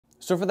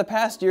So for the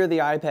past year, the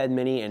iPad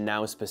mini, and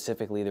now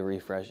specifically the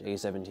refreshed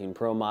A17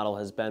 Pro model,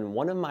 has been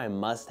one of my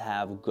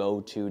must-have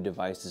go-to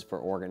devices for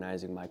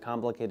organizing my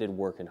complicated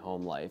work and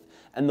home life.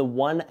 And the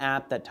one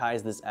app that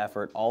ties this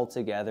effort all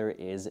together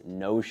is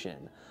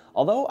Notion.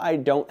 Although I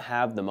don't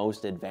have the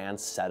most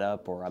advanced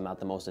setup, or I'm not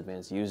the most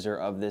advanced user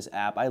of this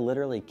app, I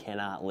literally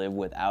cannot live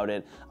without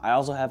it. I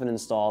also have it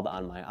installed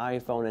on my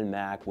iPhone and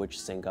Mac,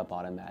 which sync up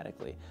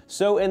automatically.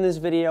 So in this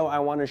video, I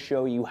want to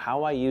show you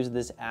how I use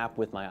this app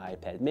with my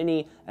iPad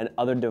mini and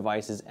other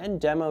devices, and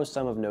demo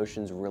some of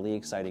Notion's really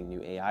exciting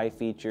new AI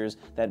features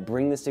that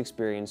bring this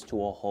experience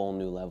to a whole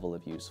new level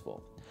of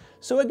useful.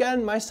 So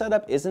again, my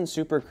setup isn't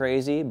super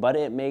crazy, but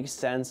it makes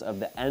sense of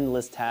the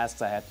endless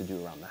tasks I have to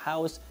do around the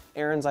house,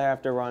 errands I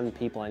have to run,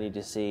 people I need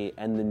to see,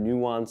 and the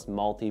nuanced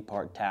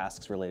multi-part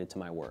tasks related to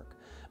my work.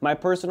 My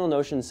personal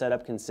Notion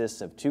setup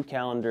consists of 2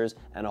 calendars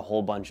and a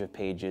whole bunch of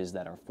pages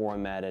that are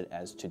formatted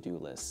as to-do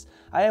lists.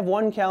 I have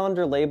one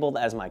calendar labeled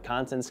as my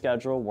content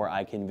schedule, where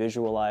I can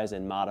visualize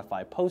and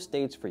modify post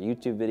dates for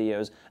YouTube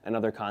videos and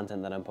other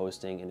content that I'm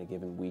posting in a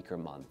given week or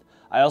month.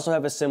 I also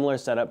have a similar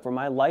setup for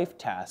my life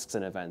tasks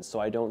and events, so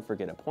I don't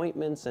forget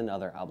appointments and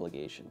other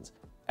obligations.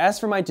 As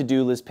for my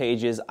to-do list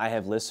pages, I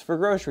have lists for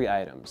grocery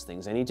items,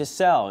 things I need to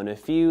sell, and a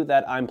few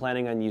that I'm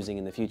planning on using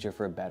in the future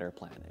for better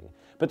planning.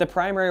 But the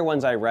primary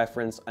ones I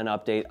reference and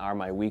update are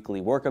my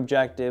weekly work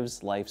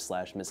objectives,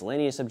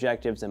 life/miscellaneous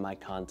objectives, and my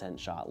content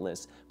shot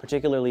list,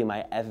 particularly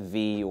my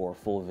FV or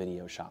full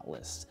video shot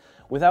lists.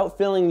 Without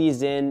filling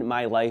these in,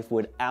 my life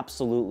would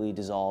absolutely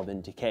dissolve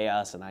into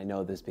chaos, and I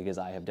know this because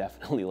I have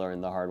definitely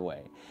learned the hard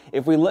way.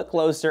 If we look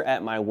closer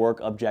at my work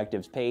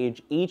objectives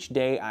page, each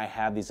day I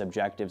have these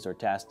objectives or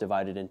tasks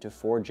divided into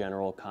 4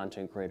 general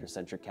content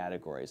creator-centric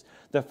categories.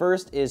 The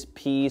first is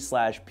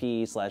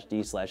P/P/D/C,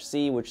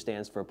 which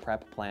stands for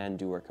prep, plan,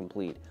 do, or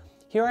complete.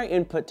 Here I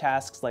input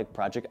tasks like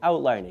project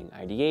outlining,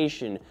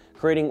 ideation,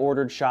 creating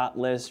ordered shot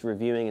lists,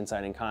 reviewing and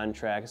signing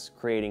contracts,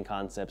 creating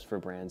concepts for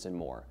brands, and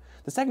more.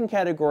 The second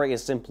category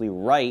is simply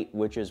write,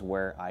 which is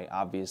where I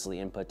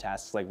obviously input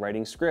tasks like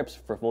writing scripts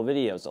for full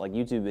videos, like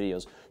YouTube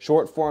videos,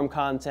 short form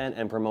content,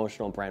 and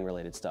promotional brand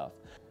related stuff.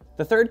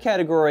 The third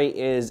category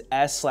is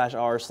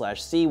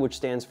S/R/C, which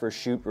stands for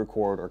shoot,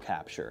 record, or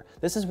capture.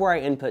 This is where I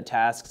input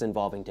tasks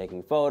involving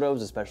taking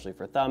photos, especially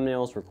for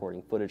thumbnails,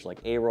 recording footage like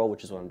A-roll,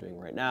 which is what I'm doing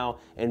right now,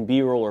 and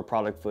B-roll or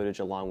product footage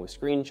along with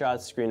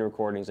screenshots, screen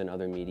recordings, and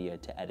other media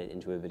to edit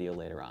into a video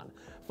later on.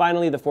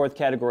 Finally, the fourth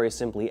category is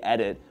simply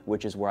edit,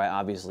 which is where I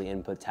obviously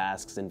input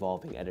tasks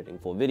involving editing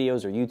full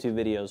videos or YouTube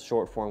videos,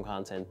 short form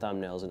content,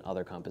 thumbnails, and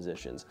other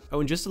compositions.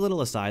 Oh, and just a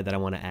little aside that I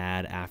want to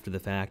add after the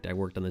fact, I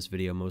worked on this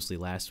video mostly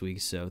last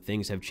week, so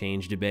things have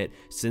changed a bit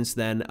since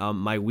then.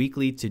 My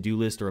weekly to-do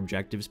list or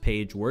objectives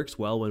page works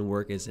well when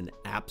work isn't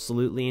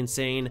absolutely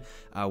insane,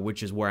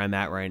 which is where I'm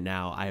at right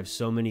now. I have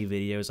so many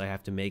videos I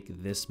have to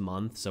make this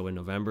month, so in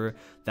November,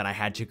 that I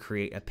had to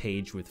create a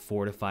page with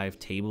 4 to 5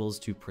 tables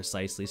to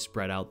precisely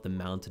spread out the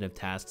mountain of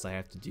tasks I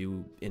have to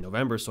do in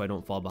November so I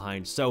don't fall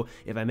behind. So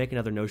if I make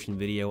another Notion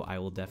video, I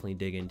will definitely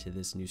dig into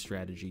this new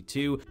strategy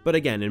too. But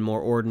again, in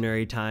more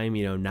ordinary time,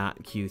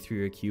 not Q3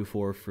 or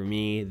Q4 for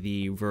me,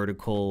 the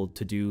vertical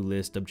to-do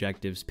list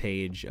objectives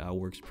page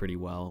works pretty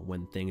well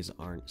when things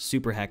aren't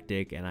super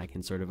hectic and I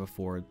can sort of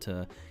afford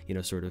to,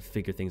 sort of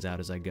figure things out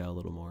as I go a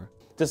little more.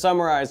 To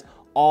summarize,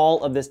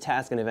 all of this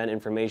task and event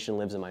information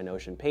lives in my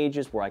Notion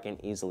pages, where I can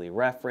easily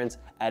reference,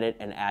 edit,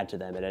 and add to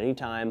them at any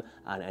time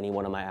on any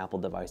one of my Apple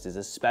devices,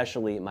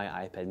 especially my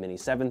iPad mini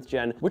 7th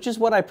gen, which is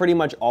what I pretty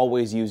much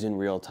always use in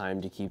real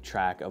time to keep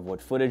track of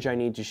what footage I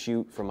need to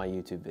shoot for my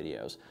YouTube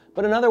videos.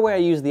 But another way I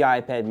use the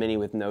iPad mini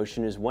with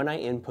Notion is when I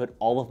input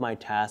all of my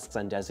tasks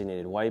on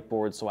designated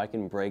whiteboards so I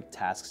can break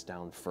tasks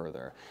down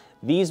further.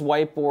 These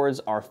whiteboards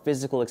are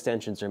physical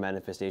extensions or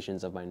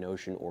manifestations of my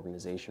Notion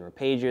organization or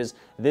pages.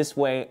 This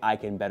way, I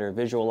can better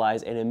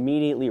visualize and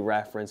immediately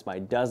reference my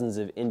dozens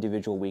of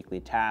individual weekly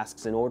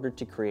tasks in order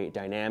to create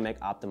dynamic,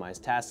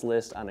 optimized task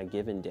lists on a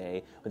given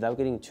day without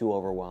getting too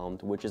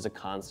overwhelmed, which is a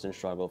constant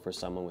struggle for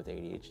someone with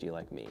ADHD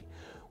like me.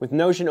 With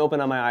Notion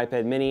open on my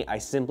iPad mini, I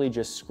simply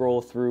just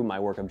scroll through my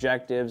work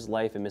objectives,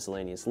 life and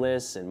miscellaneous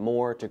lists, and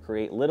more to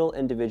create little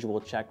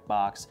individual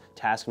checkbox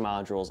task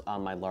modules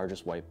on my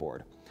largest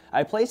whiteboard.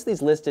 I place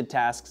these listed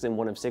tasks in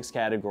one of 6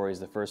 categories,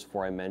 the first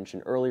 4 I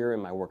mentioned earlier in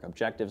my work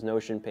objectives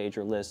Notion page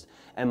or list,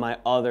 and my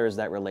others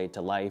that relate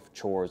to life,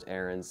 chores,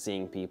 errands,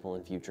 seeing people,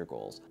 and future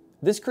goals.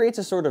 This creates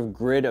a sort of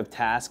grid of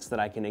tasks that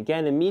I can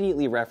again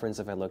immediately reference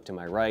if I look to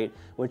my right,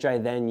 which I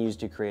then use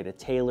to create a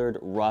tailored,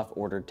 rough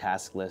ordered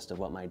task list of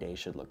what my day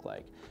should look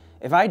like.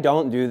 If I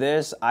don't do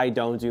this, I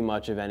don't do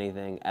much of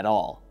anything at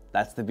all.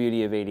 That's the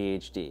beauty of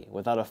ADHD.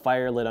 Without a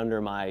fire lit under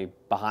my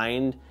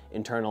behind,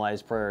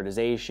 internalized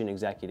prioritization,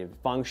 executive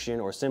function,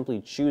 or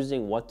simply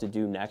choosing what to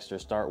do next or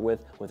start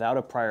with without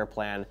a prior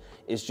plan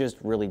is just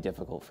really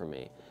difficult for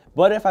me.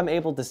 But if I'm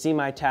able to see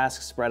my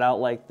tasks spread out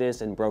like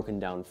this and broken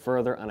down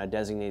further on a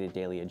designated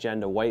daily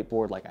agenda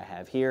whiteboard like I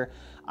have here,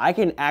 I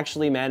can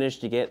actually manage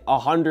to get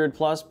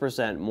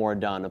 100+% more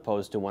done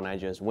opposed to when I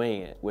just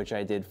wing it, which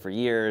I did for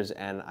years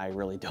and I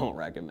really don't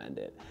recommend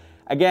it.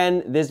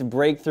 Again, this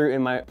breakthrough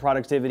in my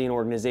productivity and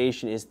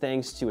organization is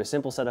thanks to a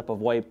simple setup of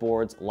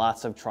whiteboards,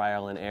 lots of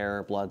trial and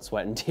error, blood,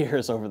 sweat, and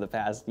tears over the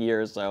past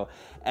year or so,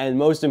 and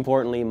most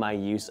importantly, my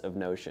use of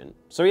Notion.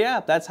 So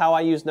yeah, that's how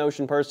I use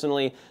Notion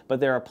personally,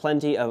 but there are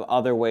plenty of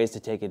other ways to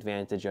take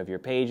advantage of your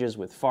pages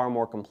with far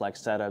more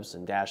complex setups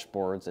and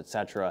dashboards,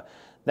 etc.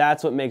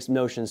 That's what makes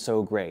Notion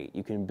so great.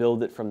 You can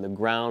build it from the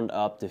ground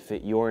up to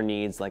fit your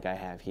needs like I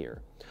have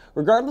here.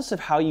 Regardless of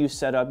how you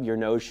set up your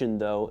Notion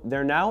though,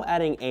 they're now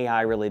adding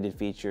AI-related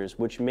features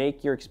which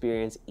make your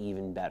experience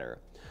even better.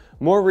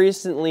 More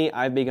recently,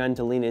 I've begun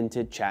to lean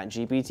into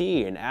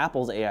ChatGPT and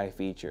Apple's AI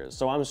features,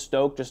 so I'm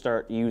stoked to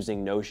start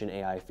using Notion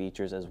AI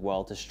features as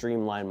well to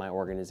streamline my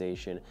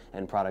organization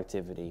and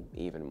productivity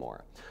even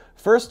more.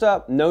 First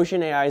up,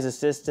 Notion AI's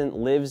assistant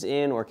lives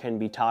in or can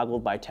be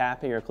toggled by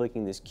tapping or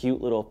clicking this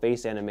cute little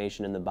face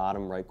animation in the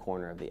bottom right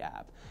corner of the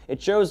app.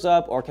 It shows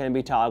up or can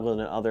be toggled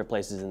in other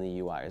places in the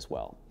UI as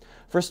well.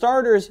 For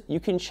starters, you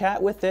can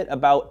chat with it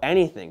about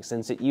anything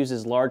since it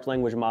uses large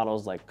language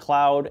models like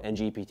Cloud and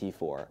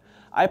GPT-4.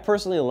 I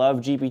personally love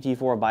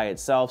GPT-4 by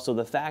itself, so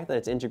the fact that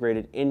it's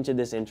integrated into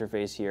this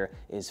interface here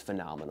is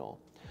phenomenal.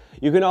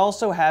 You can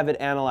also have it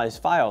analyze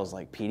files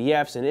like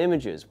PDFs and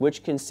images,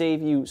 which can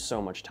save you so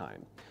much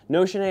time.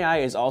 Notion AI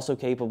is also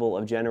capable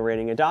of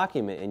generating a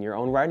document in your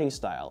own writing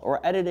style or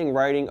editing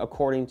writing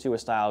according to a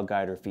style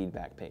guide or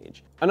feedback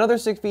page. Another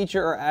sick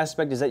feature or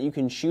aspect is that you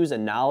can choose a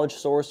knowledge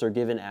source or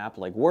given app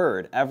like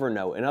Word,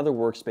 Evernote, and other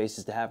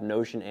workspaces to have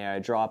Notion AI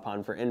draw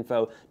upon for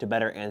info to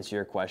better answer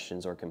your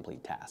questions or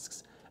complete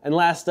tasks. And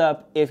last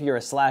up, if you're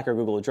a Slack or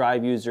Google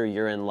Drive user,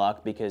 you're in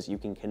luck because you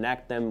can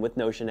connect them with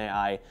Notion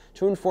AI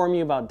to inform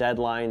you about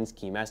deadlines,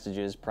 key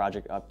messages,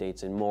 project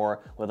updates, and more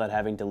without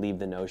having to leave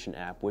the Notion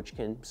app, which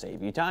can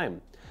save you time.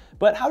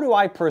 But how do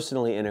I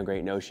personally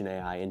integrate Notion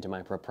AI into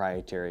my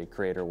proprietary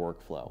creator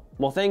workflow?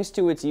 Well, thanks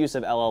to its use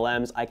of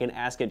LLMs, I can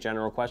ask it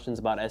general questions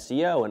about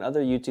SEO and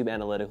other YouTube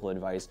analytical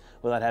advice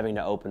without having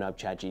to open up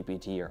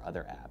ChatGPT or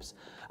other apps.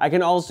 I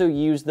can also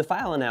use the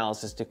file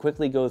analysis to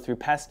quickly go through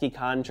pesky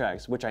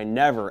contracts, which I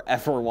never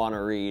ever want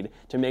to read,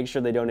 to make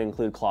sure they don't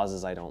include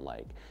clauses I don't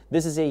like.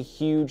 This is a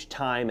huge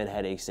time and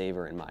headache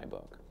saver in my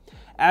book.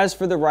 As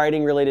for the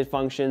writing-related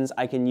functions,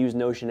 I can use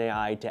Notion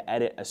AI to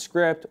edit a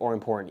script or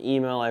important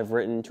email I've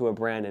written to a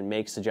brand and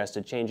make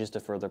suggested changes to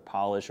further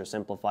polish or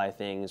simplify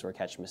things or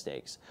catch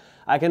mistakes.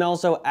 I can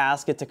also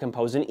ask it to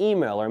compose an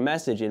email or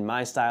message in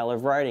my style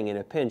of writing in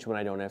a pinch when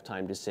I don't have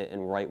time to sit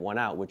and write one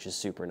out, which is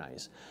super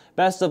nice.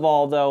 Best of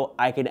all though,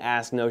 I can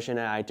ask Notion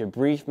AI to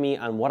brief me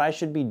on what I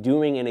should be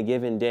doing in a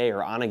given day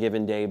or on a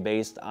given day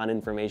based on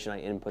information I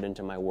input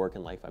into my work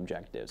and life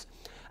objectives.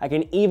 I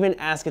can even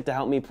ask it to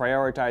help me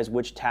prioritize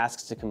which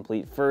tasks to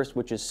complete first,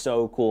 which is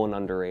so cool and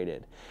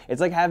underrated. It's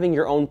like having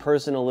your own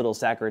personal little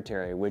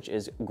secretary, which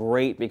is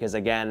great because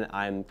again,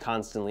 I'm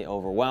constantly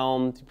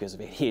overwhelmed because of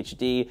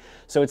ADHD.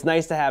 So it's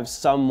nice to have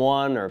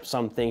someone or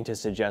something to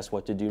suggest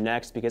what to do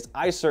next because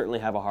I certainly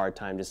have a hard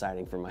time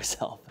deciding for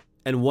myself.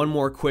 And one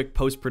more quick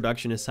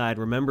post-production aside,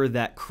 remember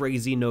that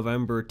crazy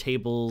November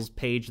tables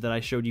page that I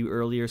showed you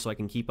earlier so I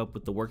can keep up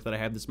with the work that I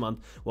have this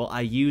month? Well,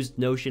 I used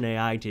Notion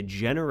AI to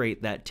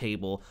generate that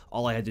table.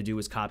 All I had to do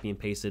was copy and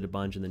paste it a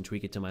bunch and then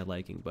tweak it to my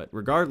liking. But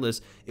regardless,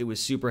 it was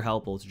super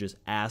helpful to just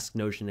ask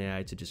Notion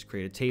AI to just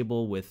create a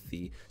table with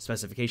the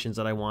specifications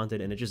that I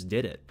wanted, and it just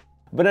did it.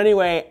 But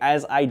anyway,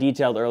 as I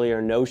detailed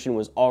earlier, Notion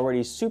was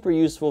already super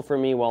useful for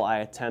me while I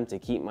attempt to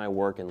keep my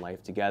work and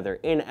life together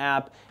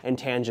in-app and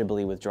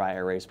tangibly with dry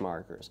erase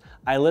markers.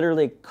 I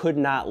literally could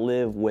not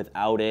live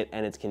without it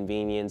and its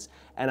convenience,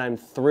 and I'm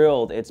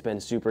thrilled it's been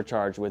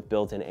supercharged with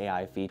built-in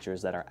AI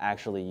features that are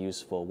actually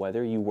useful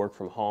whether you work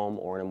from home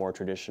or in a more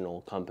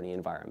traditional company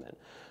environment.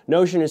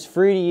 Notion is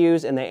free to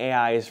use and the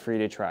AI is free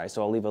to try,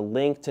 so I'll leave a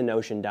link to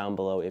Notion down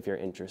below if you're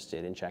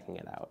interested in checking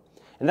it out.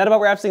 And that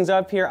about wraps things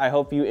up here. I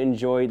hope you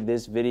enjoyed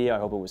this video. I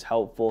hope it was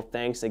helpful.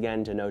 Thanks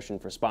again to Notion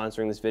for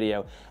sponsoring this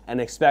video,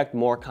 and expect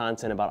more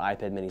content about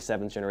iPad mini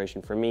 7th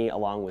generation from me,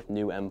 along with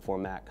new M4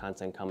 Mac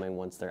content coming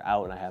once they're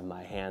out and I have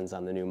my hands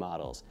on the new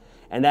models.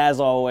 And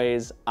as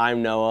always,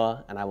 I'm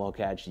Noah, and I will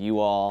catch you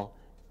all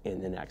in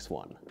the next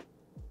one.